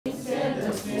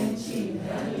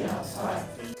We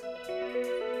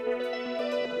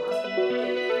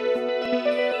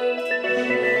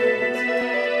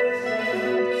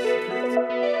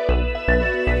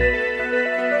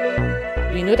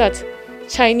know that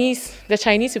the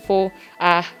Chinese people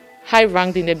are high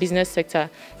ranked in the business sector.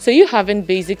 So you having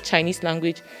basic Chinese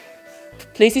language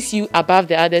places you above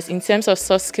the others in terms of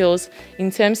soft skills, in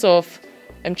terms of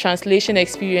translation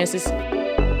experiences.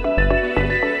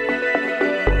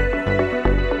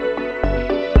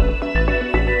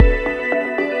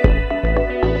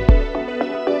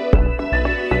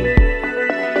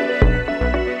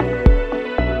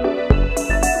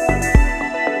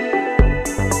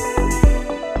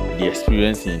 The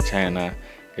experience in China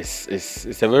is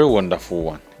a very wonderful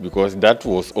one, because that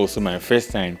was also my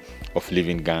first time of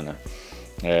leaving Ghana.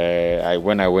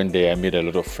 When I went there, I made a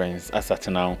lot of friends. As at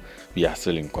now, we are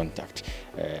still in contact.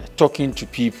 Talking to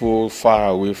people far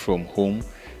away from home,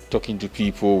 talking to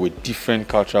people with different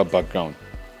cultural background,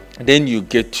 then you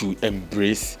get to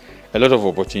embrace a lot of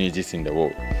opportunities in the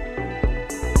world.